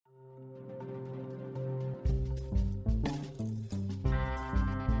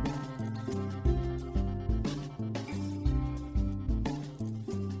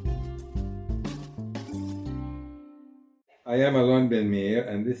I am Alon Ben Meir,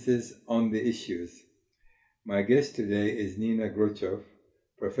 and this is On the Issues. My guest today is Nina Grochov,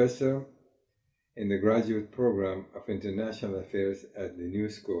 professor in the graduate program of International Affairs at the New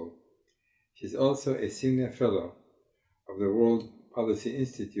School. She's also a senior fellow of the World Policy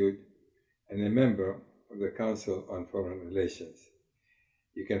Institute and a member of the Council on Foreign Relations.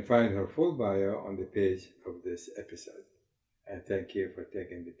 You can find her full bio on the page of this episode. And thank you for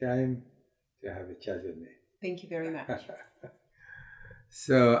taking the time to have a chat with me. Thank you very much.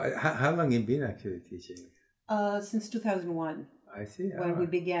 So, how long have you been actually teaching? Since 2001. I see. When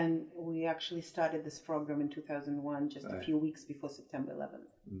we actually started this program in 2001, just a few weeks before September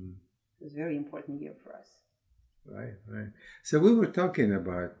 11th. Mm. It was a very important year for us. Right. So we were talking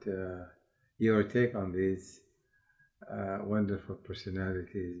about your take on these wonderful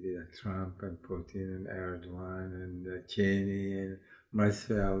personalities, be it Trump and Putin and Erdogan and Cheney and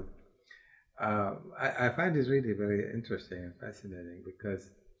Rumsfeld. I find it really very interesting and fascinating because,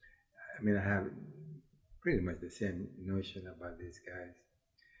 I have pretty much the same notion about these guys.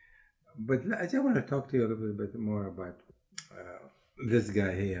 But I just want to talk to you a little bit more about this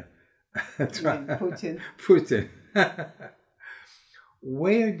guy here. Putin. Putin.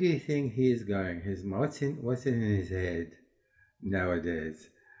 Where do you think he is going? What's in his head nowadays?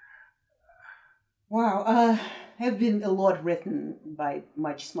 Wow. Have been a lot written by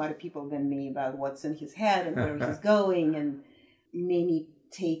much smarter people than me about what's in his head and where he's going, and many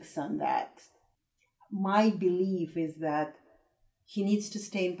takes on that. My belief is that he needs to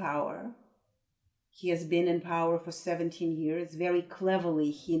stay in power. He has been in power for 17 years. Very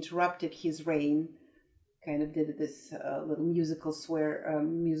cleverly, he interrupted his reign, kind of did this little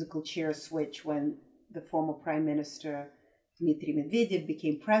musical chair switch when the former Prime Minister Dmitry Medvedev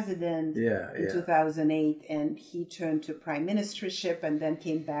became president in 2008, and he turned to prime ministership and then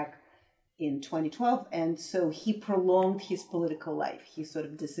came back in 2012. And so he prolonged his political life. He sort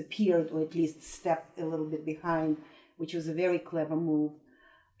of disappeared, or at least stepped a little bit behind, which was a very clever move.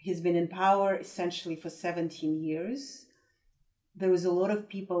 He's been in power essentially for 17 years. There is a lot of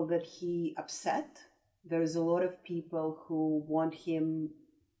people that he upset. There is a lot of people who want him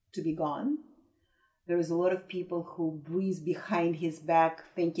to be gone. There is a lot of people who breathe behind his back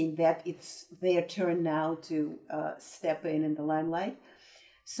thinking that it's their turn now to step in the limelight.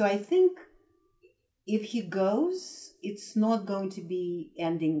 So I think if he goes, it's not going to be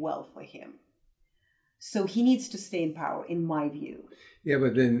ending well for him. So he needs to stay in power, in my view. Yeah,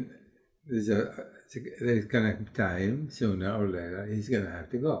 but then there's going to time, sooner or later, he's going to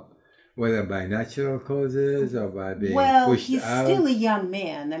have to go. Whether by natural causes or by being pushed out. Well, he's still a young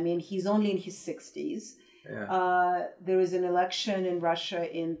man. He's only in his 60s. Yeah. There is an election in Russia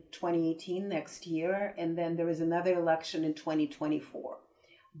in 2018, next year, and then there is another election in 2024.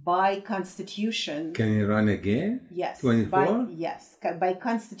 By constitution... Can he run again? Yes. 24? Yes. By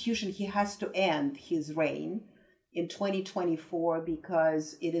constitution, he has to end his reign in 2024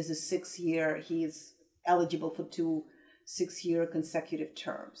 because it is a 6-year... He is eligible for 2 6-year consecutive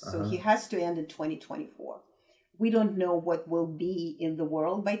terms. So he has to end in 2024. We don't know what will be in the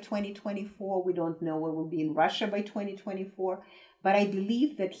world by 2024. We don't know what will be in Russia by 2024. But I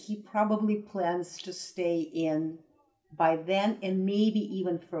believe that he probably plans to stay in by then and maybe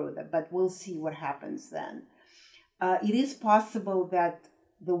even further. But we'll see what happens then. It is possible that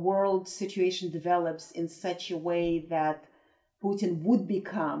the world situation develops in such a way that Putin would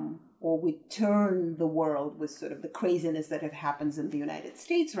become, or we turn the world with sort of the craziness that happens in the United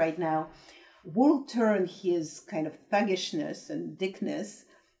States right now, will turn his kind of thuggishness and dickness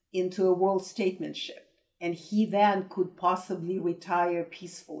into a world statesmanship. And he then could possibly retire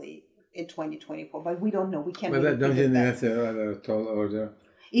peacefully in 2024. But we don't know. We can't. But don't you think that's a rather tall order?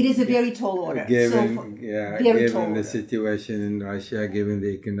 It is a very tall order. Given the situation in Russia, given the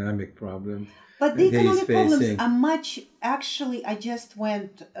economic problems. But the economic problems are much. Actually, I just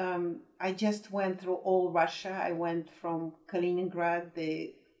went through all Russia. I went from Kaliningrad,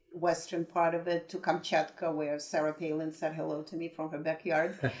 the western part of it, to Kamchatka, where Sarah Palin said hello to me from her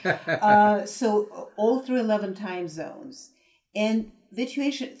backyard. So all through 11 time zones, and the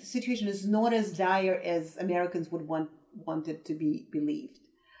situation is not as dire as Americans would want it to be believed.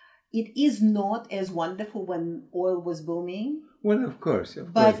 It is not as wonderful when oil was booming. Well, of course.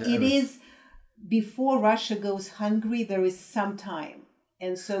 But it is. Before Russia goes hungry, there is some time.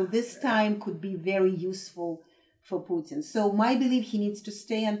 And so this time could be very useful for Putin. So my belief, he needs to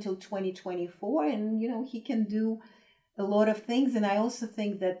stay until 2024, and, he can do a lot of things. And I also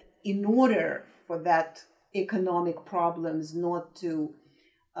think that in order for that economic problems not to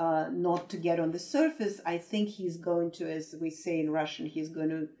get on the surface, I think he's going to, as we say in Russian, he's going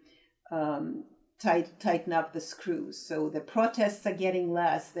to tighten up the screws. So the protests are getting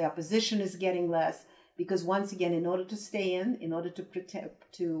less, the opposition is getting less, because once again, in order to stay in order to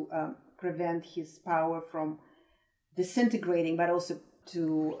prevent his power from disintegrating, but also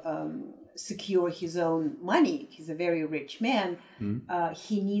to secure his own money. He's a very rich man.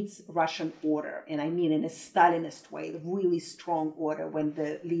 He needs Russian order, and I mean in a Stalinist way, really strong order when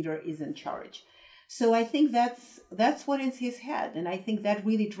the leader is in charge. So I think that's what is his head, and I think that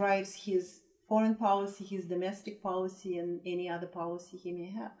really drives his foreign policy, his domestic policy, and any other policy he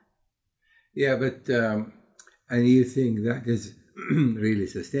may have. Yeah, but and you think that is really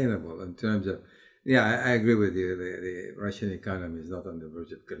sustainable in terms of? Yeah, I agree with you. The Russian economy is not on the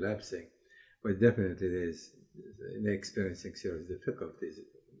verge of collapsing, but definitely they're experiencing serious difficulties.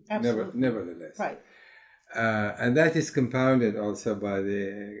 Absolutely. Nevertheless. Right. And that is compounded also by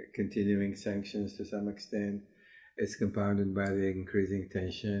the continuing sanctions to some extent. It's compounded by the increasing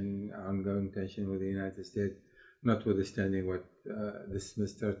tension, ongoing tension with the United States, notwithstanding what this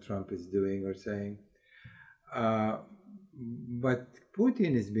Mr. Trump is doing or saying. But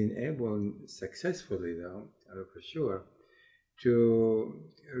Putin has been able successfully, though, for sure, to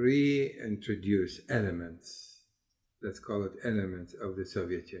reintroduce elements, let's call it elements of the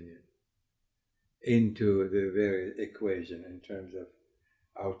Soviet Union, into the very equation in terms of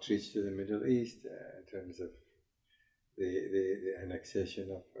outreach to the Middle East, in terms of the annexation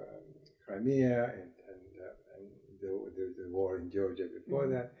of Crimea and the war in Georgia before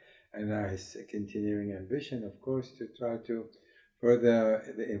that, and now his continuing ambition, of course, to try to further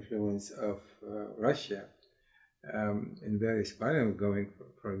the influence of Russia in various parts, going,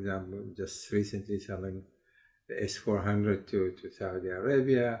 for example, just recently selling the S-400 to Saudi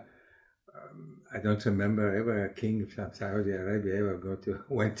Arabia. I don't remember ever a king from Saudi Arabia ever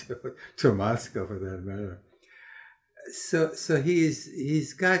went to Moscow for that matter. So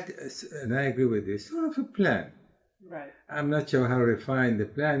he's got, and I agree with you, sort of a plan. Right. I'm not sure how refined the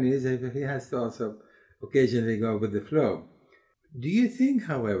plan is. He has to also occasionally go with the flow. Do you think,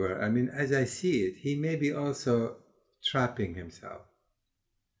 however, I mean, as I see it, he may be also trapping himself?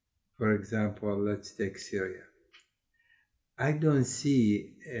 For example, let's take Syria. I don't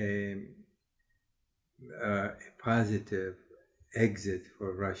see a positive exit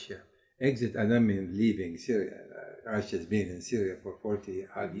for Russia. Exit, I don't mean leaving Syria. Russia's been in Syria for 40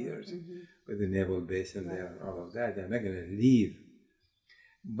 odd years with a naval base in there and all of that. They're not going to leave.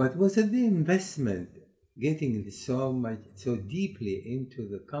 But was it the investment getting so deeply into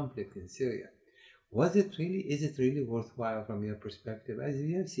the conflict in Syria? Is it really worthwhile from your perspective as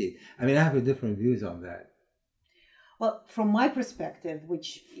you see it? I mean, I have different views on that. Well, from my perspective,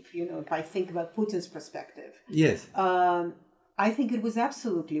 which, if I think about Putin's perspective, yes, I think it was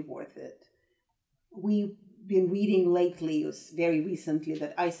absolutely worth it. We've been reading lately, very recently,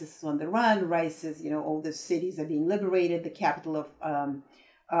 that ISIS is on the run. ISIS, all the cities are being liberated. The capital of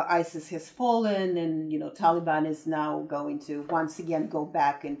ISIS has fallen, and Taliban is now going to once again go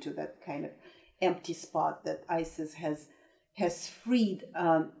back into that kind of empty spot that ISIS has freed.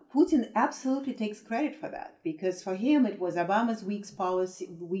 Putin absolutely takes credit for that, because for him it was Obama's weak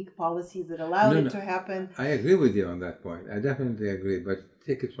policies that allowed it to happen. I agree with you on that point. I definitely agree, but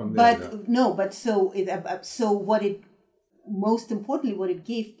take it from there. Most importantly, what it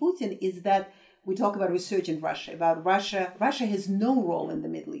gave Putin is that we talk about resurgent Russia. Russia has no role in the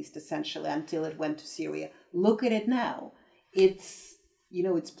Middle East essentially until it went to Syria. Look at it now. It's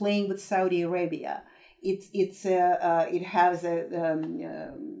playing with Saudi Arabia. It has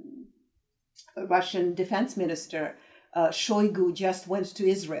a Russian defense minister, Shoigu, just went to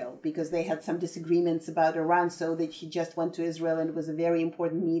Israel because they had some disagreements about Iran, so that he just went to Israel, and it was a very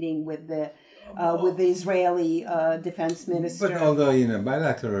important meeting with the Israeli defense minister. But although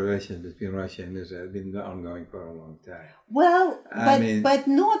bilateral relations between Russia and Israel have been ongoing for a long time. Well,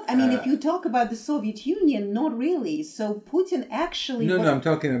 if you talk about the Soviet Union, not really. So Putin actually... No, I'm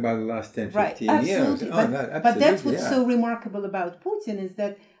talking about the last 10, 15 years. Absolutely. But that's what's so remarkable about Putin is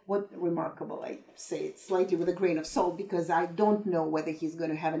that, I say it slightly with a grain of salt, because I don't know whether he's going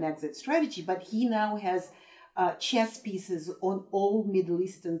to have an exit strategy, but he now has chess pieces on all Middle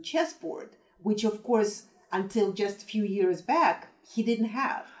Eastern chessboard, which of course, until just a few years back, he didn't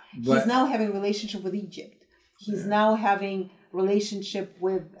have. He's now having a relationship with Egypt. He's now having relationship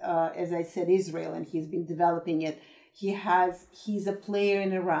with, as I said, Israel, and he's been developing it. He's a player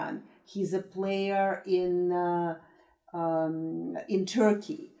in Iran. He's a player in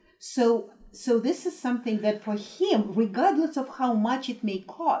Turkey. So this is something that for him, regardless of how much it may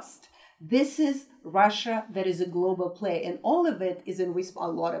cost, This is Russia that is a global play, and all of it is a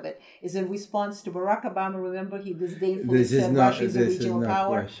lot of it is in response to Barack Obama. Remember, he disdainfully said Russia is a regional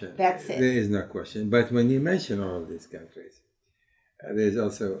power. Question. That's it. There is no question. But when you mention all of these countries, there's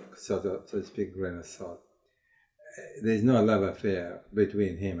also, sort of, so to speak, grain of salt. There's no love affair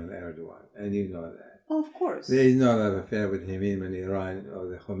between him and Erdogan, and you know that. Oh, of course. There is no love affair with him and Iran or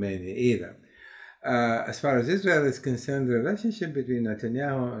the Khomeini either. As far as Israel is concerned, the relationship between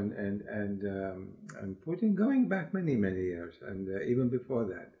Netanyahu and Putin going back many, many years, and even before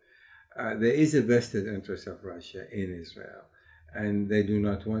that, there is a vested interest of Russia in Israel, and they do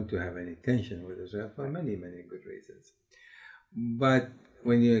not want to have any tension with Israel for many, many good reasons. But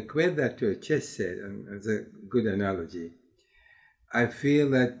when you equate that to a chess set, and it's a good analogy, I feel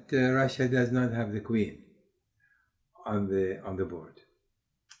that Russia does not have the queen on the board.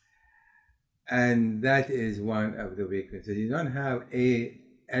 And that is one of the weaknesses. You don't have a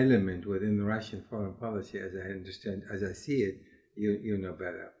element within Russian foreign policy, as I understand, as I see it, you know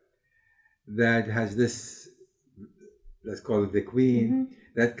better, that has this, let's call it the queen,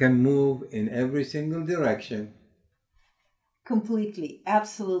 that can move in every single direction. Completely,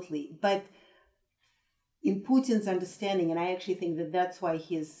 absolutely. But in Putin's understanding, and I actually think that that's why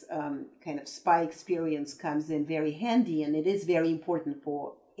his kind of spy experience comes in very handy, and it is very important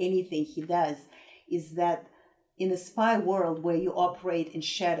for anything he does, is that in a spy world where you operate in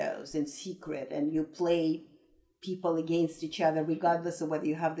shadows, in secret, and you play people against each other, regardless of whether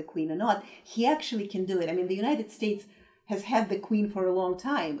you have the queen or not, he actually can do it. I mean, the United States has had the queen for a long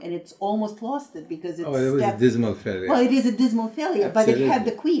time, and it's almost lost it because it's... Oh, it was a dismal failure. Well, it is a dismal failure, Absolutely. But it had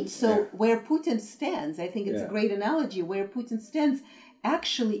the queen. So Yeah. where Putin stands, I think it's a great analogy, where Putin stands,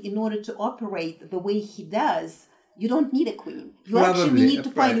 actually, in order to operate the way he does, you don't need a queen. You actually need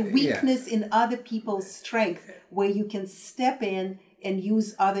to find a weakness in other people's strength where you can step in and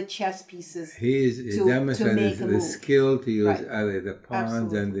use other chess pieces He demonstrated the skill to use the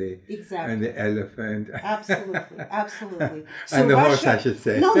pawns and the elephant. Absolutely. So and the Russia, horse, I should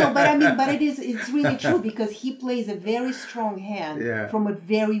say. No, but I mean, it's really true because he plays a very strong hand from a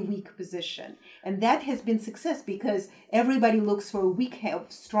very weak position. And that has been success because everybody looks for a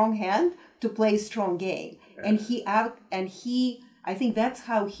strong hand to play a strong game. And I think that's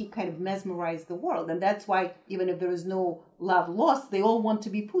how he kind of mesmerized the world. And that's why, even if there is no love lost, they all want to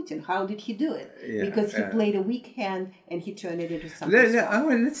be Putin. How did he do it? Because he played a weak hand and he turned it into something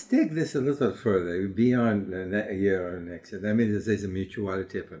strong. Let's take this a little further, beyond a year or next. I mean, there's a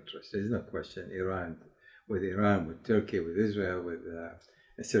mutuality of interest. There's no question. Iran, with Turkey, with Israel, with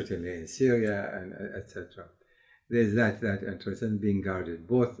certainly in Syria, and etc. There's that interest and being guarded.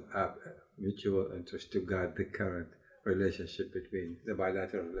 Both have mutual interest to guard the current relationship between the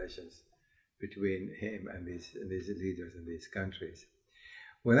bilateral relations between him and these leaders in these countries.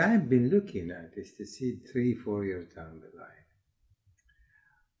 What I've been looking at is to see 3-4 years down the line,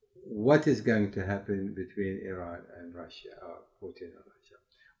 what is going to happen between Iran and Russia, or Putin and Russia?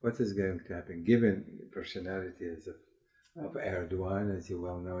 What is going to happen, given the personalities of Erdogan, as you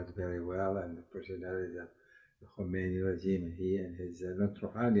well know it very well, and the personalities of the Khomeini regime, and he and his, not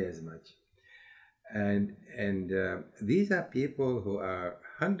Rouhani as much. And these are people who are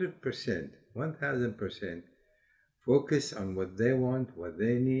 100%, 1000% focused on what they want, what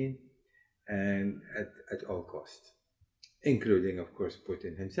they need, and at all costs, including, of course,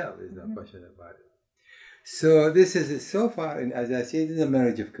 Putin himself. There's no question about it. So this is, so far, and as I say, it is a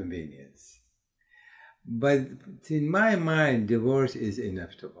marriage of convenience. But in my mind, divorce is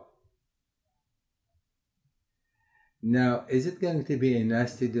inevitable. Now, is it going to be a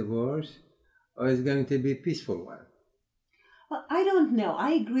nasty divorce, or is it going to be a peaceful one? Well, I don't know.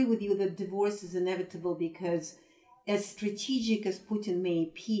 I agree with you that divorce is inevitable because as strategic as Putin may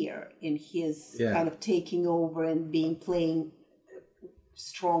appear in his kind of taking over and playing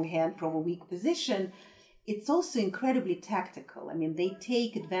strong hand from a weak position, it's also incredibly tactical. I mean, they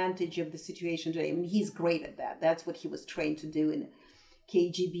take advantage of the situation today. I mean, he's great at that. That's what he was trained to do in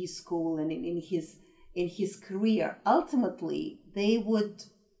KGB school and in his career. Ultimately, they would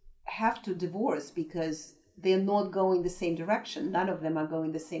have to divorce because they're not going the same direction. None of them are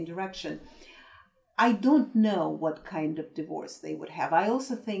going the same direction. I don't know what kind of divorce they would have. I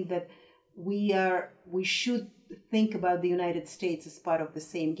also think that we should think about the United States as part of the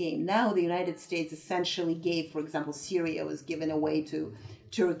same game. Now the United States essentially gave, for example, Syria was given away to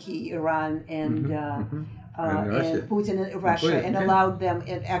Turkey, Iran, and Putin and Russia, and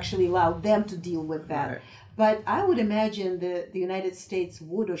actually allowed them to deal with that. Right. But I would imagine that the United States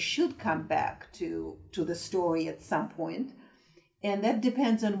would or should come back to the story at some point. And that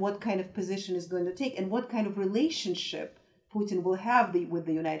depends on what kind of position is going to take and what kind of relationship Putin will have with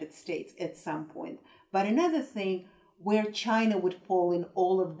the United States at some point. But another thing where China would fall in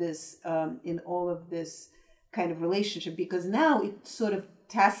all of this kind of relationship, because now it sort of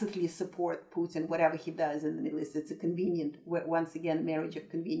tacitly support Putin, whatever he does in the Middle East. It's a convenient, once again, marriage of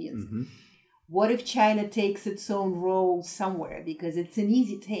convenience. Mm-hmm. What if China takes its own role somewhere? Because it's an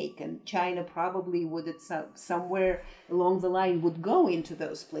easy take, and China probably would, somewhere along the line, would go into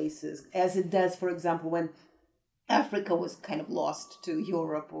those places, as it does, for example, when Africa was kind of lost to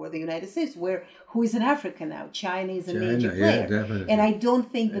Europe or the United States, who is in Africa now? China is a major player. Yeah, definitely. And I don't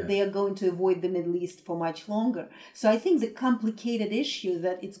think that they are going to avoid the Middle East for much longer. So I think the complicated issue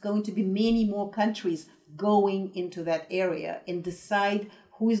that it's going to be many more countries going into that area and decide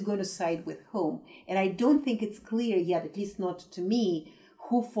who is going to side with whom. And I don't think it's clear yet, at least not to me,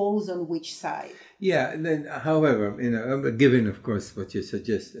 who falls on which side. Yeah, then, however, given, of course, what you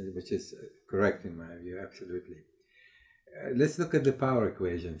suggest, which is correct in my view, absolutely. Let's look at the power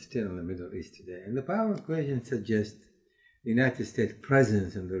equation still in the Middle East today. And the power equation suggests the United States'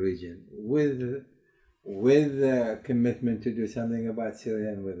 presence in the region with a commitment to do something about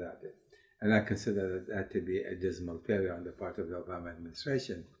Syria and without it. And I consider that to be a dismal failure on the part of the Obama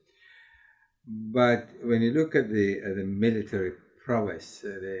administration. But when you look at the military prowess,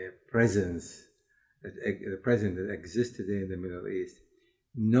 the presence that exists today in the Middle East,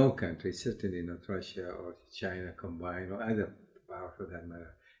 no country, certainly not Russia or China combined, or other power for that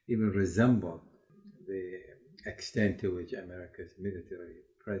matter, even resemble the extent to which America's military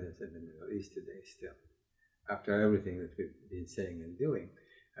presence in the Middle East today still. After everything that we've been saying and doing,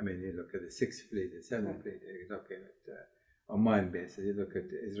 I mean, you look at the Sixth Fleet, the Seventh Fleet, you look at Oman bases, you look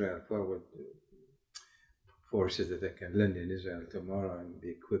at Israel forward forces that can land in Israel tomorrow and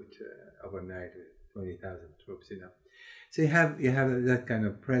be equipped overnight with 20,000 troops, So you have that kind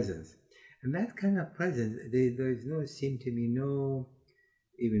of presence, and that kind of presence, there seem to be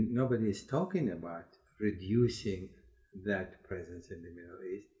even nobody is talking about reducing that presence in the Middle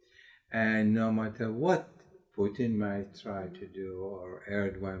East. And no matter what Putin might try to do or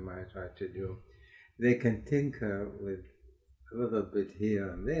Erdogan might try to do, they can tinker with a little bit here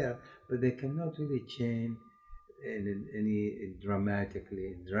and there, but they cannot really change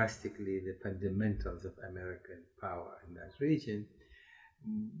drastically the fundamentals of American power in that region.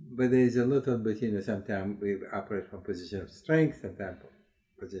 But there's a little bit, sometimes we operate from a position of strength, sometimes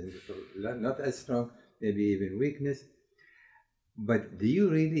position not as strong, maybe even weakness. But do you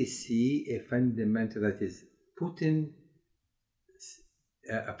really see a fundamental, that is Putin's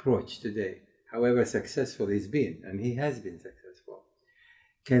approach today, however successful he's been, and he has been successful,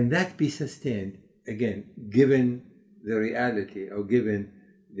 can that be sustained? Again, given the reality or given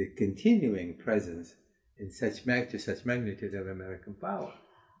the continuing presence in such magnitude of American power?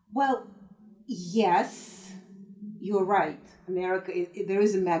 Well, yes, you're right. America, there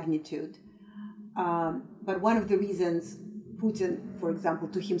is a magnitude. But one of the reasons Putin, for example,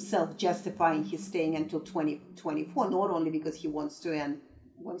 to himself justifying his staying until 2024, not only because he wants to end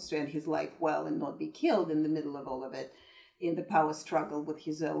his life well and not be killed in the middle of all of it, in the power struggle with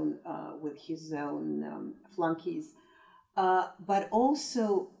his own flunkies, but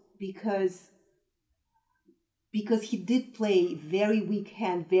also because he did play very weak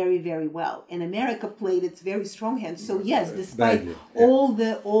hand very, very well, and America played its very strong hand. So yes, despite all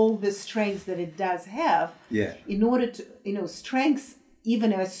the strengths that it does have, in order to strengths,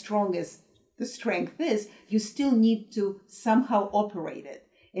 even as strong as the strength is, you still need to somehow operate it.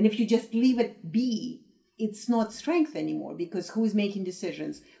 And if you just leave it be, it's not strength anymore, because who is making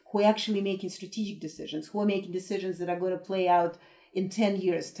decisions? Who are actually making strategic decisions? Who are making decisions that are going to play out in 10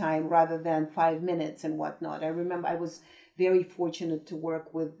 years' time rather than 5 minutes and whatnot? I remember I was very fortunate to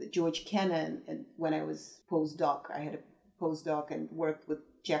work with George Kennan, and when I was postdoc, I had a postdoc and worked with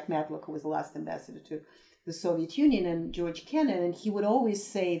Jack Matlock, who was the last ambassador to the Soviet Union, and George Kennan, and he would always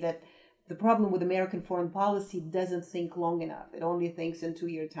say that the problem with American foreign policy doesn't think long enough. It only thinks in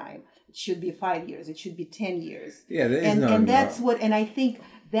 2-year time. It should be 5 years. It should be 10 years. Yeah, there is and that's what. And I think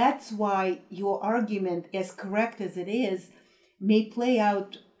that's why your argument, as correct as it is, may play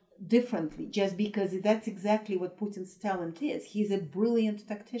out differently. Just because that's exactly what Putin's talent is. He's a brilliant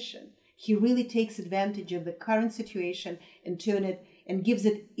tactician. He really takes advantage of the current situation and gives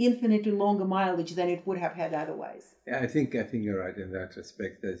it infinitely longer mileage than it would have had otherwise. Yeah, I think you're right in that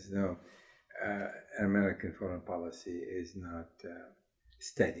respect. There's no American foreign policy is not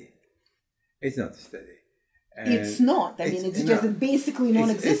steady. It's not steady. And it's not. I mean, it's just basically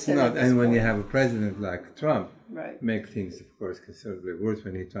non-existent. It's not. And when you have a president like Trump, right, make things, of course, considerably worse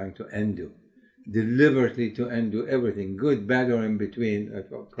when he's trying to deliberately to undo everything, good, bad, or in between.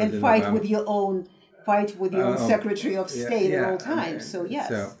 And fight with your own fight with your own Secretary of State at all times. I mean, So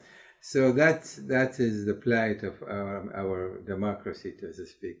yes. So that is the plight of our democracy, so to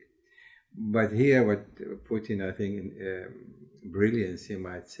speak. But here, what Putin, I think, in brilliance, you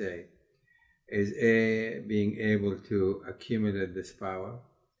might say, is being able to accumulate this power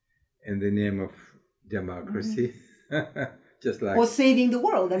in the name of democracy, just like, or saving the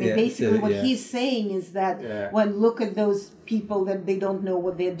world. I mean, basically, what he's saying is that when look at those people that they don't know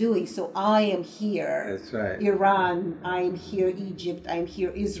what they're doing. So I am here. That's right. Iran. I am here. Egypt. I am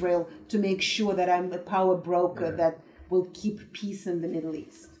here. Israel, to make sure that I'm a power broker that will keep peace in the Middle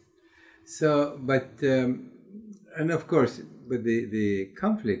East. So, but and of course, but the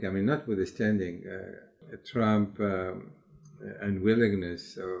conflict. I mean, notwithstanding Trump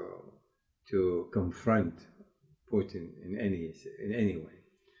unwillingness to confront Putin in any way,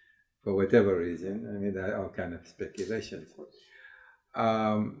 for whatever reason. I mean, there are all kind of speculations.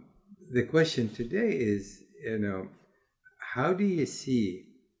 The question today is, how do you see?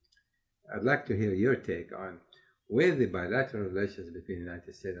 I'd like to hear your take on where the bilateral relations between the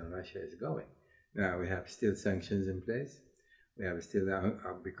United States and Russia is going. Now, we have still sanctions in place. We have still,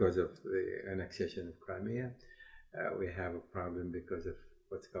 because of the annexation of Crimea, we have a problem because of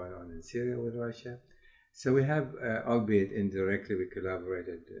what's going on in Syria with Russia. So we have, albeit indirectly, we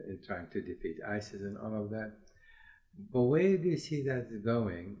collaborated in trying to defeat ISIS and all of that. But where do you see that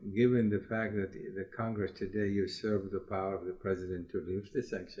going, given the fact that the Congress today usurped the power of the president to lift the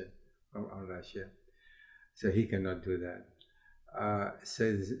sanction on Russia? So he cannot do that.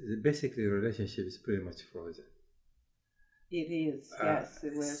 So basically, the relationship is pretty much frozen. It is, yes.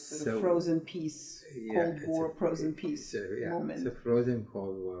 It was sort of frozen peace, Cold War, frozen peace moment. It's a frozen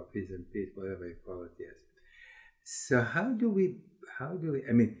Cold War, peace and peace, whatever you call it, yes. So how do we,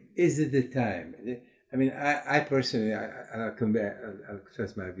 I mean, is it the time? I mean, I personally, I'll come back, I'll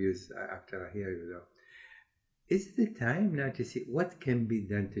express my views after I hear you though. Is it the time now to see what can be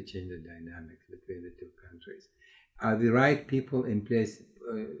done to change the dynamics between the two countries? Are the right people in place?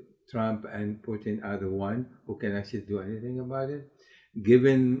 Trump and Putin are the one who can actually do anything about it,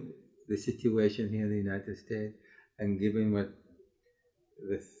 given the situation here in the United States, and given what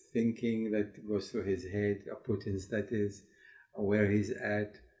the thinking that goes through his head, of Putin's that is, where he's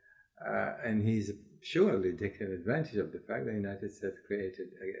at, and he's surely taken advantage of the fact that the United States created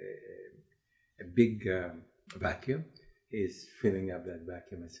a big vacuum. He's filling up that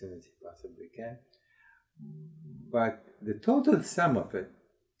vacuum as soon as he possibly can. But the total sum of it,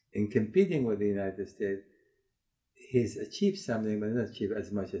 in competing with the United States, he's achieved something, but not achieved as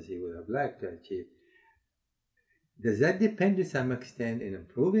much as he would have liked to achieve. Does that depend to some extent in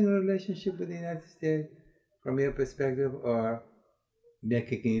improving the relationship with the United States from your perspective, or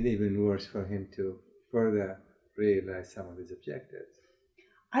making it even worse for him to further realize some of his objectives?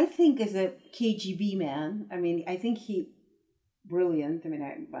 I think as a KGB man, I mean, I think he brilliant, I mean,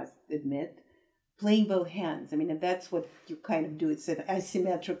 I must admit, playing both hands. I mean, and that's what you kind of do. It's an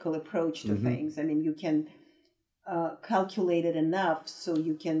asymmetrical approach to things. I mean, you can calculate it enough so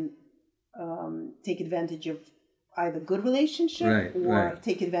you can take advantage of either good relationship or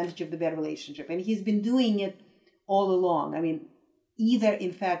take advantage of the bad relationship. And he's been doing it all along. I mean, either,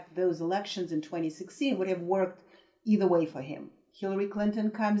 in fact, those elections in 2016 would have worked either way for him. Hillary Clinton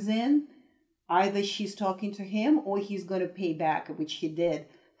comes in, either she's talking to him or he's going to pay back, which he did,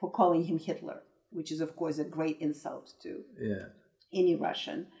 for calling him Hitler, which is, of course, a great insult to any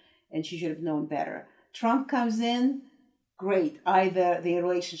Russian, and she should have known better. Trump comes in, great. Either their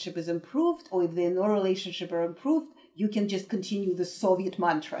relationship is improved, or if their no relationship are improved, you can just continue the Soviet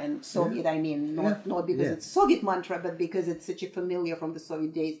mantra. And Soviet, I mean, not because it's Soviet mantra, but because it's such a familiar from the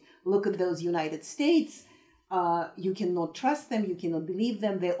Soviet days. Look at those United States. You cannot trust them. You cannot believe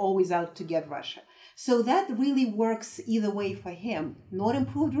them. They're always out to get Russia. So that really works either way for him. Not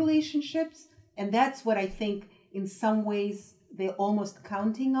improved relationships. And that's what I think in some ways they're almost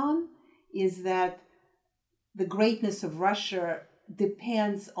counting on, is that the greatness of Russia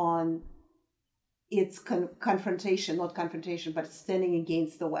depends on its confrontation, not confrontation, but standing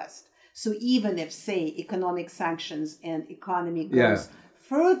against the West. So even if, say, economic sanctions and economy goes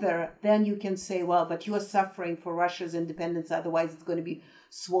further, then you can say, well, but you are suffering for Russia's independence, otherwise it's going to be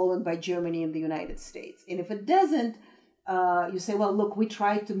swollen by Germany and the United States. And if it doesn't, you say, well, look, we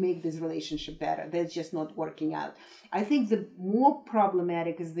tried to make this relationship better. That's just not working out. I think the more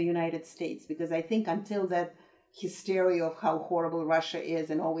problematic is the United States, because I think until that hysteria of how horrible Russia is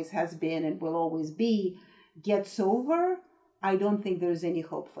and always has been and will always be gets over, I don't think there's any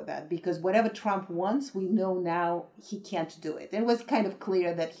hope for that, because whatever Trump wants, we know now he can't do it. And it was kind of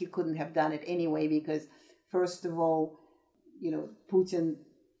clear that he couldn't have done it anyway, because first of all, Putin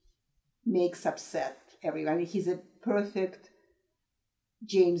makes upset everyone. I mean, he's a perfect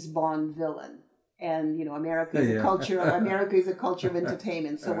James Bond villain. And, America is a culture of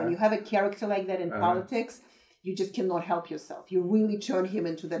entertainment. So when you have a character like that in politics, you just cannot help yourself. You really turn him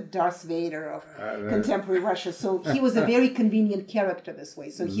into the Darth Vader of contemporary Russia. So he was a very convenient character this way.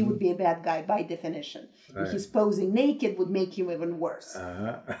 So he would be a bad guy by definition. If he's posing naked would make him even worse.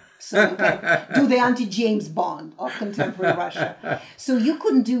 So you can do the anti-James Bond of contemporary Russia. So you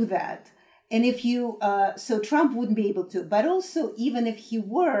couldn't do that. And if you, so Trump wouldn't be able to. But also, even if he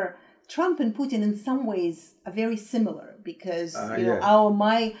were, Trump and Putin in some ways are very similar because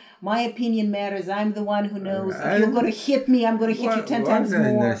my opinion matters. I'm the one who knows. If you're going to hit me, I'm going to hit you 10 times more.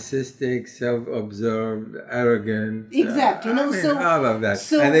 Narcissistic, self-absorbed, arrogant. Exactly. So all of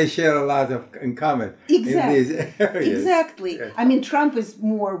that. And they share a lot in common in these areas. Exactly. Yeah. I mean, Trump is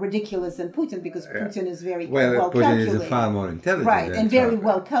more ridiculous than Putin because Putin is very well calculated. Putin is far more intelligent. Right, and very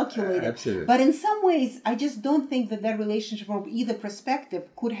well calculated. Absolutely. But in some ways, I just don't think that relationship from either perspective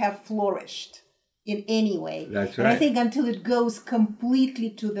could have flourished in any way. That's right. And I think until it goes completely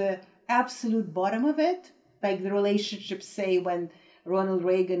to the absolute bottom of it, like the relationship, say, when Ronald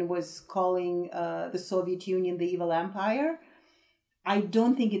Reagan was calling the Soviet Union the evil empire, I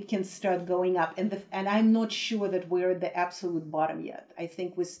don't think it can start going up. And I'm not sure that we're at the absolute bottom yet. I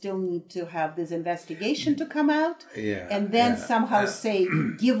think we still need to have this investigation to come out. And then somehow say,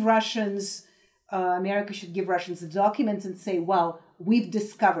 give Russians, America should give Russians the documents and say, well, we've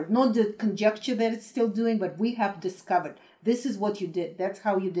discovered, not the conjecture that it's still doing, but we have discovered. This is what you did. That's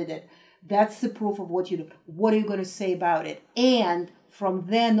how you did it. That's the proof of what you do. What are you going to say about it? And from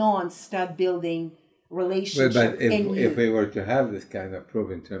then on, start building relationships. Well, but if we were to have this kind of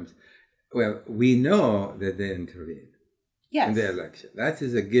proof in terms, well, we know that they intervened in the election. That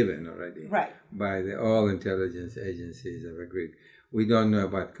is a given already. Right. By all intelligence agencies have agreed. We don't know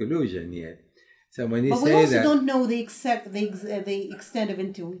about collusion yet. So when you but we also don't know the extent of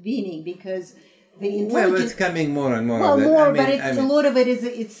intervening because the intelligence. Well, it's coming more and more. Well, more, but a lot of it is.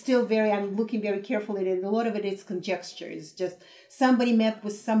 It's still very. I'm looking very carefully at it. A lot of it is conjecture. It's just somebody met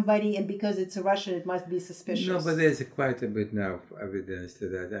with somebody, and because it's a Russian, it must be suspicious. No, but there's quite a bit now of evidence to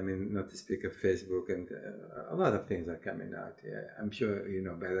that. I mean, not to speak of Facebook, and a lot of things are coming out. Yeah, I'm sure you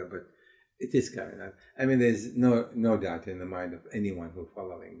know better, but it is coming out. I mean, there's no doubt in the mind of anyone who's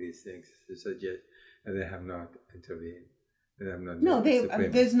following these things to suggest that they have not intervened. They have not. No,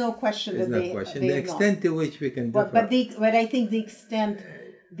 there's no question there's that no they. Question. They the extent not. To which we can. But I think the extent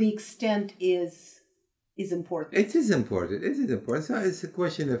is important. It is important. It is important. So it's a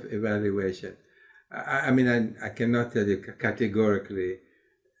question of evaluation. I mean, I cannot tell you categorically.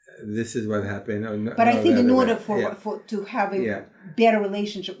 This is what happened. But I think in order for to have a better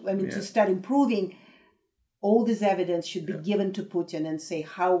relationship, I mean, to start improving, all this evidence should be given to Putin and say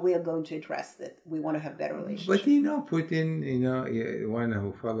how we are going to address it. We want to have better relationship. But Putin, one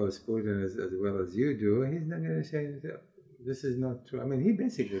who follows Putin as well as you do, he's not going to say this is not true. I mean, he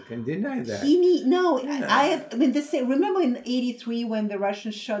basically can deny that. Remember in '83 when the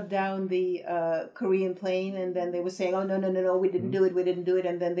Russians shot down the Korean plane, and then they were saying, "Oh no, we didn't do it,"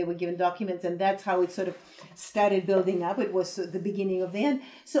 and then they were given documents, and that's how it sort of started building up. It was the beginning of the end.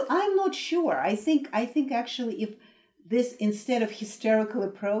 So I'm not sure. I think actually, if this instead of hysterical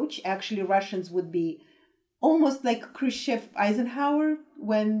approach, actually Russians would be almost like Khrushchev, Eisenhower,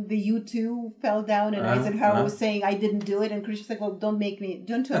 when the U-2 fell down and Eisenhower was saying, I didn't do it. And Khrushchev said, well, don't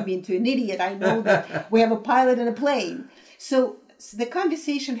turn me into an idiot. I know that we have a pilot and a plane. So the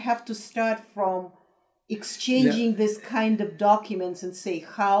conversation have to start from exchanging this kind of documents and say,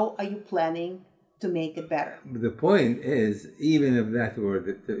 how are you planning to make it better? The point is, even if that were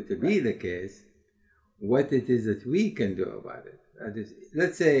to be the case, what it is that we can do about it.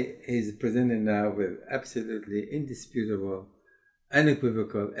 Let's say he's presented now with absolutely indisputable,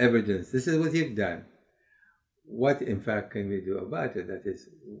 unequivocal evidence. This is what you've done. What, in fact, can we do about it? That is,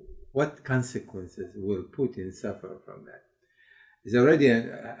 what consequences will Putin suffer from that? He already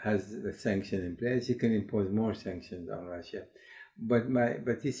has the sanction in place. He can impose more sanctions on Russia. But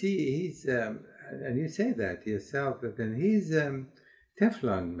you see, he's, and you say that yourself, that then he's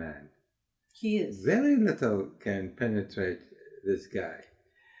Teflon man. He is. Very little can penetrate this guy.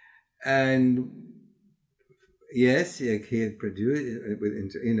 And yes, he had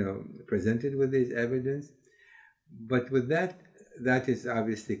presented with this evidence, but with that is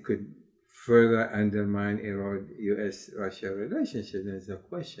obviously could further undermine, erode U.S.-Russia relationship. There's no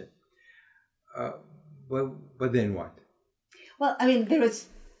question. But then what? Well, I mean, there's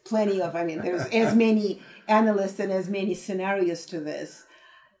as many analysts and as many scenarios to this.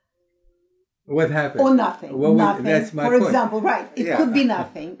 What happened? Or nothing. Well, nothing. that's my For point. example, right. It Yeah. could be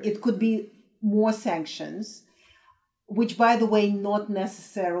nothing. It could be more sanctions, which, by the way, not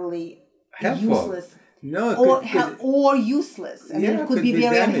necessarily Helpful. useless. No, Or useless. I mean, Yeah, it could be could be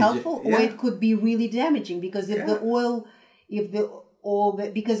very damaging. unhelpful, or Yeah. it could be really damaging because if the oil,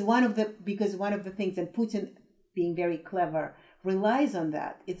 because one of the things, and Putin being very clever relies on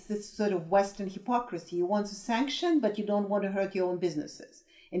that. It's this sort of Western hypocrisy. You want to sanction, but you don't want to hurt your own businesses.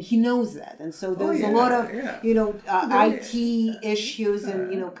 And he knows that. And so there's a lot of, IT issues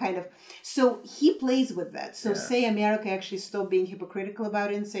and, kind of. So he plays with that. So say America actually stopped being hypocritical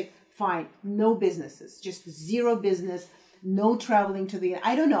about it and say, fine, no businesses, just zero business, no traveling to the,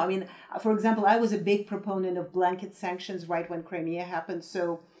 I don't know. I mean, for example, I was a big proponent of blanket sanctions right when Crimea happened.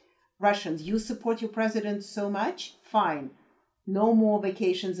 So Russians, you support your president so much, fine. No more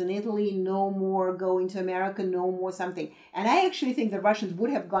vacations in Italy, no more going to America, no more something. And I actually think the Russians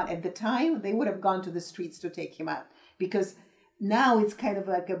would have gone, at the time, they would have gone to the streets to take him out. Because now it's kind of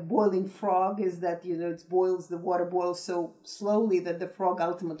like a boiling frog, is that, the water boils so slowly that the frog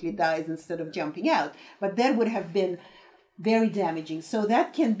ultimately dies instead of jumping out. But that would have been very damaging. So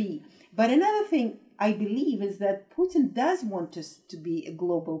that can be. But another thing I believe is that Putin does want to be a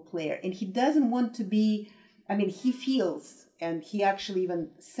global player. And he doesn't want to be, he feels, and he actually even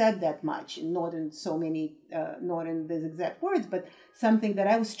said that much, not in so many, not in these exact words, but something that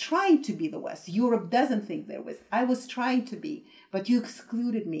I was trying to be the West. Europe doesn't think they're West. I was trying to be, but you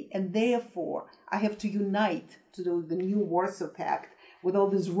excluded me. And therefore, I have to unite to do the new Warsaw Pact with all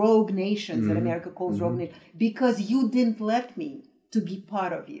these rogue nations that America calls rogue nations, because you didn't let me to be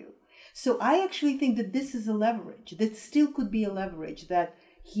part of you. So I actually think that this is a leverage. That still could be a leverage that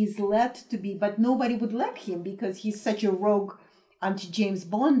he's let to be, but nobody would let him because he's such a rogue anti-James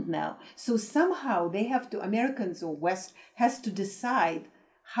Bond now. So somehow they have to, Americans or West has to decide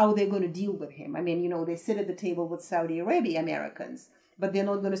how they're going to deal with him. They sit at the table with Saudi Arabia, Americans, but they're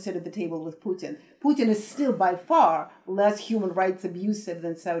not going to sit at the table with Putin. Putin is still by far less human rights abusive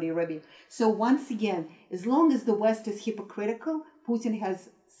than Saudi Arabia. So once again, as long as the West is hypocritical, Putin has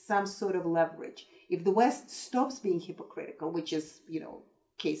some sort of leverage. If the West stops being hypocritical, which is,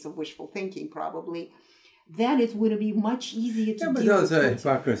 case of wishful thinking probably, then it would be much easier to deal with. But also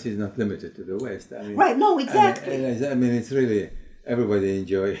hypocrisy is not limited to the West. Right, no, exactly. It's really, everybody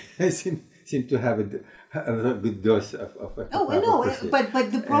enjoy, seem to have a good dose of hypocrisy. Oh, I know,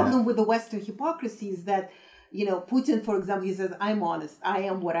 but the problem with the Western hypocrisy is that, Putin, for example, he says, I'm honest, I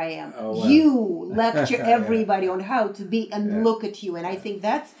am what I am. Oh, wow. You lecture everybody on how to be, and look at you. And I think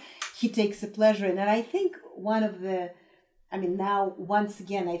he takes a pleasure in. And I think one of the, now, once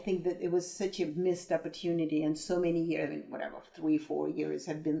again, I think that it was such a missed opportunity, and so many years, 3-4 years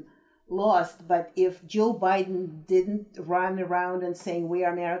have been lost. But if Joe Biden didn't run around and saying, we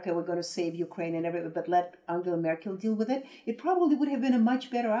are America, we're going to save Ukraine and everything, but let Angela Merkel deal with it, it probably would have been a much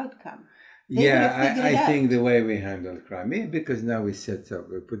better outcome. I think the way we handled Crimea, because now we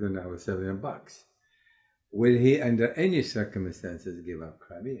put on ourselves in a box. Will he, under any circumstances, give up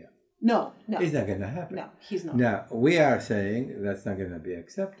Crimea? No. It's not going to happen. No, he's not. Now, we are saying that's not going to be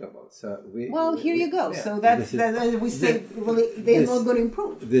acceptable. So here you go. Yeah. So we say they're not going to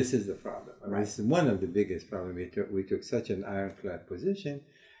improve. This is the problem. This is one of the biggest problems. We took such an ironclad position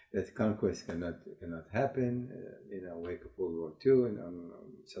that conquest cannot happen. Wake up World War II and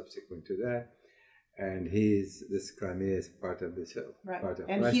subsequent to that. And this Crimea is part of this. Right. Part of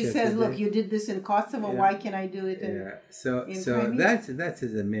and Russia he says, today. look, you did this in Kosovo. Why can't I do it in So Crimea? that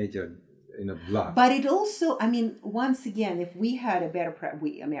is a major block. But it also, once again, if we had a better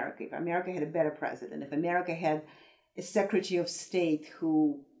if America had a better president, if America had a Secretary of State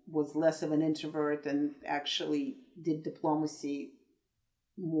who was less of an introvert and actually did diplomacy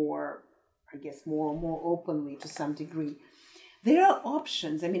more openly to some degree, there are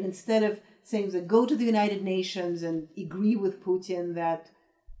options. Instead of saying that go to the United Nations and agree with Putin that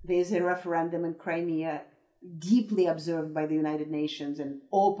there's a referendum in Crimea deeply observed by the United Nations and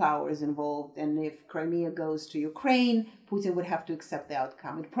all powers involved, and if Crimea goes to Ukraine, Putin would have to accept the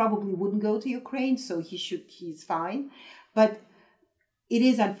outcome. It probably wouldn't go to Ukraine, so he's fine. But it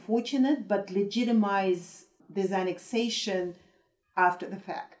is unfortunate, but legitimize this annexation after the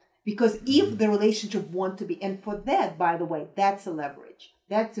fact. Because if the relationship want to be, and for that, by the way, that's a leverage.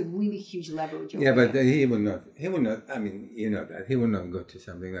 That's a really huge leverage. But he will not. He will not. That he will not go to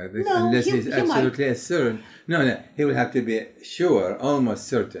something like this no, unless he's absolutely might. certain. No. He will have to be sure, almost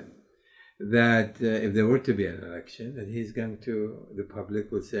certain, that if there were to be an election, that he's going to. The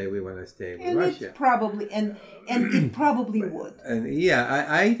public will say we want to stay with Russia. It's probably and it probably would. And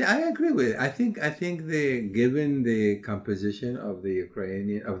I agree with it. I think given the composition of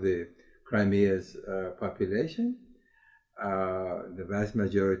the Crimea's population. The vast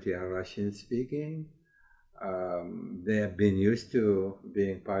majority are Russian speaking. They have been used to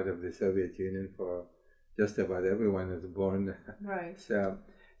being part of the Soviet Union for just about everyone who's born. Right.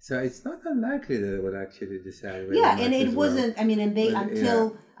 So it's not unlikely that they would actually decide. Yeah, and it wasn't. I mean, and they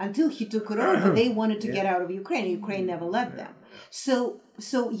until he took it over, they wanted to get out of Ukraine. Ukraine never let them. So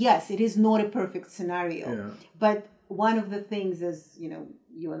yes, it is not a perfect scenario. Yeah. But one of the things is,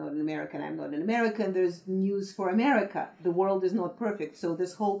 you are not an American, I'm not an American. There's news for America. The world is not perfect. So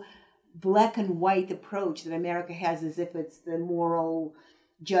this whole black and white approach that America has, as if it's the moral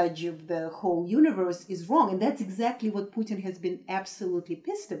judge of the whole universe, is wrong. And that's exactly what Putin has been absolutely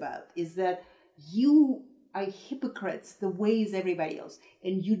pissed about, is that you are hypocrites the way is everybody else,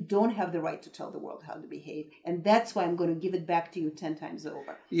 and you don't have the right to tell the world how to behave. And that's why I'm going to give it back to you 10 times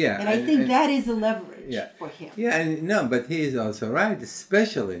over. Yeah. And I think that is a leverage for him. Yeah, and no, but he is also right,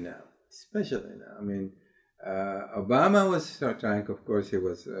 especially now. I mean, Obama was trying, of course, he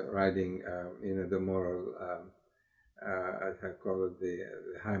was riding, the moral, as I call it, the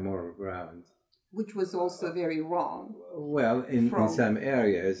high moral ground. Which was also very wrong. Well, in some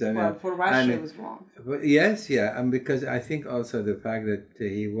areas. Well, for Russia, it was wrong. But yes, yeah, and because I think also the fact that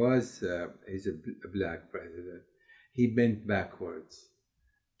he's a black president, he bent backwards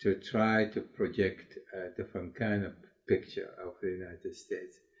to try to project a different kind of picture of the United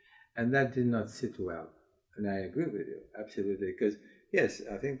States. And that did not sit well. And I agree with you, absolutely. Because, yes,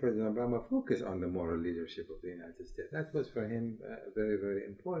 I think President Obama focused on the moral leadership of the United States. That was for him very, very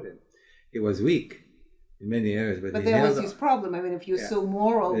important. He was weak in many areas. But that was his problem. I mean, if you're so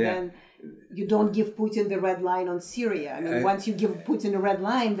moral, then you don't give Putin the red line on Syria. I mean, once you give Putin a red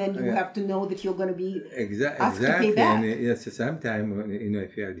line, then you have to know that you're going to be asked to pay back. And yes, sometimes,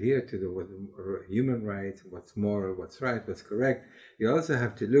 if you adhere to the human rights, what's moral, what's right, what's correct, you also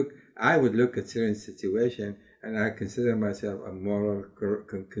have to look. I would look at certain situation, and I consider myself a moral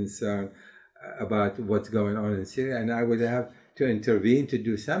concern about what's going on in Syria, and I would have to intervene to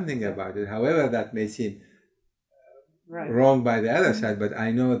do something about it. However, that may seem wrong by the other side, but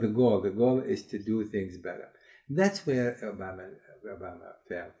I know the goal. The goal is to do things better. That's where Obama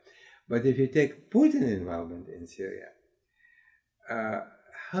failed. But if you take Putin's involvement in Syria,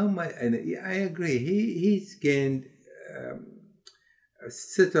 how much? And I agree. He's gained a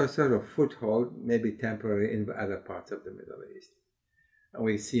sort of foothold, maybe temporary, in other parts of the Middle East, and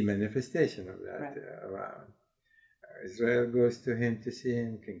we see manifestation of that around. Israel goes to him to see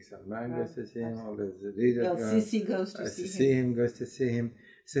him. King Salman goes to see him. All the leaders. El-Sisi goes to see him. Goes to see him.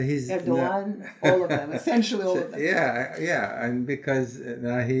 So he's Erdogan, all of them, essentially all of them. Yeah, and because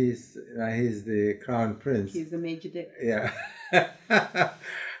now he's the crown prince. He's the major dick. Yeah.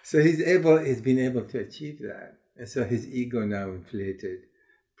 So he's been able to achieve that, and so his ego now inflated.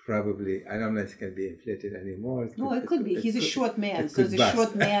 Probably, I don't know if it can be inflated anymore. It could be. He's a short man, so as a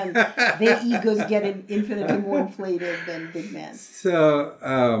short man, their egos get infinitely more inflated than big men. So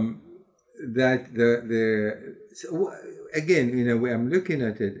again, I'm looking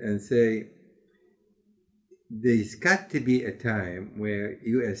at it and say there's got to be a time where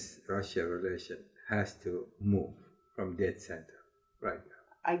U.S.-Russia relation has to move from dead center right now.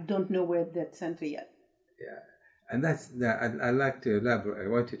 I don't know where dead center yet. Yeah. And I'd like to elaborate. I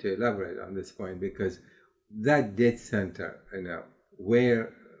want you to elaborate on this point, because that dead center,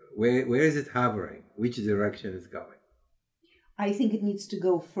 where is it hovering? Which direction is going? I think it needs to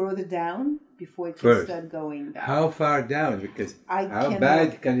go further down before it can start going down. How far down? Because how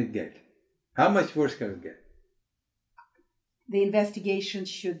bad can it get? How much worse can it get? The investigation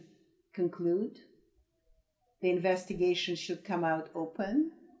should conclude. The investigation should come out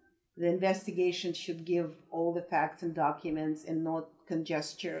open. The investigation should give all the facts and documents and not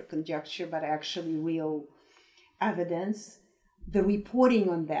conjecture, but actually real evidence. The reporting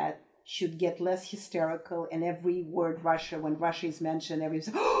on that should get less hysterical, and every word Russia, when Russia is mentioned, everyone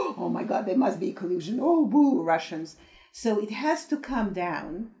says, oh my God, there must be collusion. Oh, boo, Russians. So it has to come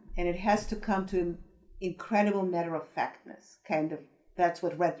down, and it has to come to an incredible matter-of-factness, kind of. That's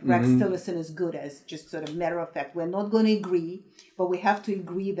what Rex Tillerson is good as, just sort of matter of fact. We're not going to agree, but we have to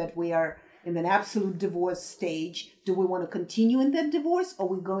agree that we are in an absolute divorce stage. Do we want to continue in that divorce, or are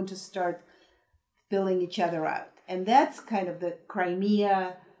we going to start filling each other out? And that's kind of the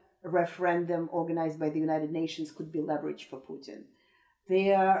Crimea referendum organized by the United Nations could be leveraged for Putin.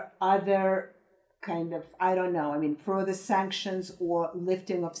 There are other kind of, further sanctions or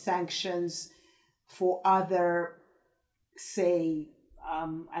lifting of sanctions for other, say,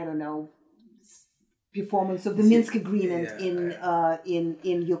 performance of the Minsk agreement in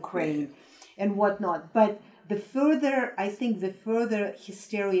Ukraine and whatnot. But the further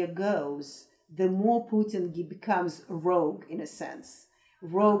hysteria goes, the more Putin becomes rogue, in a sense.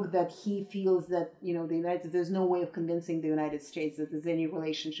 Rogue that he feels that, there's no way of convincing the United States that there's any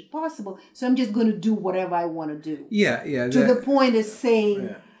relationship possible. So I'm just going to do whatever I want to do. Yeah. To the point of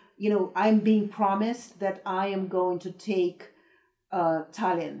saying, I'm being promised that I am going to take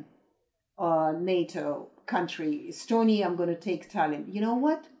Tallinn, NATO country, Estonia, I'm going to take Tallinn. You know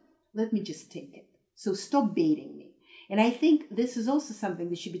what? Let me just take it. So stop baiting me. And I think this is also something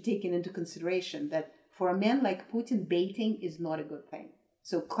that should be taken into consideration, that for a man like Putin, baiting is not a good thing.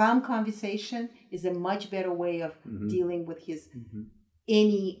 So calm conversation is a much better way of dealing with his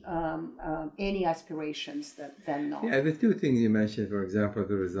any aspirations than not. Yeah, the two things you mentioned, for example,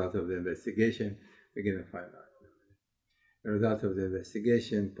 the result of the investigation, we're going to find out. The result of the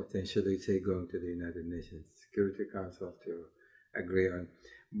investigation, potentially, say, going to the United Nations Security Council to agree on.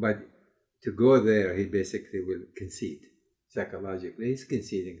 But to go there, he basically will concede. Psychologically, he's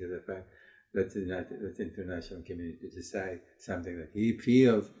conceding to the fact that the international community decide something that he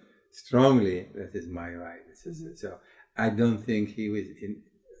feels strongly that is my right. So I don't think he was in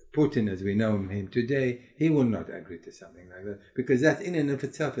Putin, as we know him today, he will not agree to something like that, because that in and of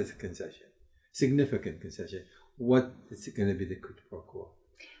itself is a concession, significant concession. What is going to be the quid pro quo?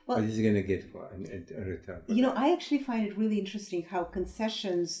 What is he going to get for in return? I actually find it really interesting how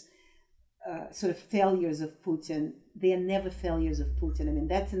concessions, sort of failures of Putin, they are never failures of Putin. I mean,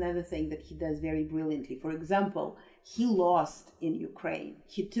 that's another thing that he does very brilliantly. For example, he lost in Ukraine.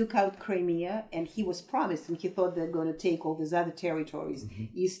 He took out Crimea, and he was promised, and he thought they're going to take all these other territories,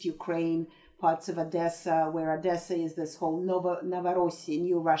 East Ukraine, parts of Odessa, where Odessa is this whole Novorossiya,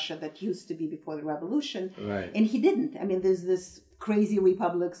 New Russia that used to be before the revolution. Right. And he didn't. I mean, there's this crazy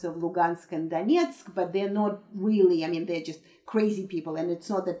republics of Lugansk and Donetsk, but they're not really, they're just crazy people, and it's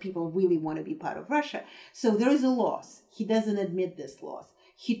not that people really want to be part of Russia. So there is a loss. He doesn't admit this loss.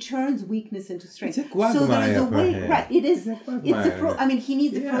 He turns weakness into strength. It's a quagmire. So there is a way, right? It is. It's he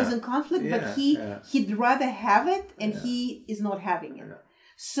needs a frozen conflict, but he'd rather have it, and he is not having it.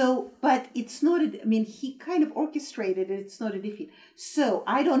 So, but it's not, he kind of orchestrated it. It's not a defeat. So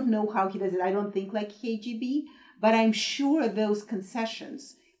I don't know how he does it. I don't think like KGB, but I'm sure those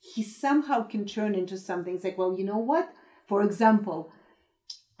concessions, he somehow can turn into something. It's like, well, you know what? For example,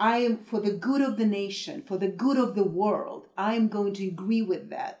 I am, for the good of the nation, for the good of the world, I am going to agree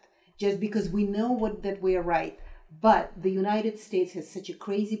with that just because we know that we are right. But the United States has such a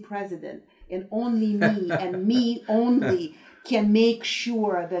crazy president, and only me and me only can make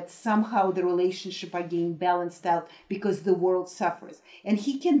sure that somehow the relationship are getting balanced out because the world suffers. And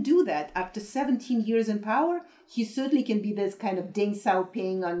he can do that. After 17 years in power, he certainly can be this kind of Deng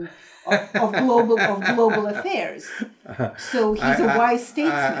Xiaoping of global affairs. So he's a wise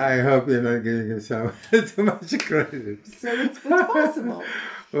statesman. I hope you're not giving him too much credit. So it's possible.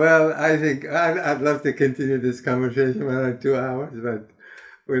 Well, I think I'd love to continue this conversation for another 2 hours, but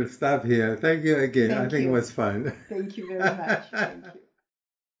we'll stop here. Thank you again. I think it was fun. Thank you very much. Thank you.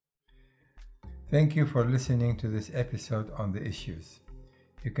 Thank you for listening to this episode on The Issues.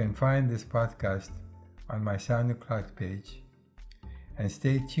 You can find this podcast on my SoundCloud page, and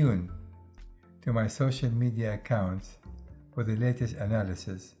stay tuned to my social media accounts for the latest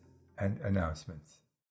analysis and announcements.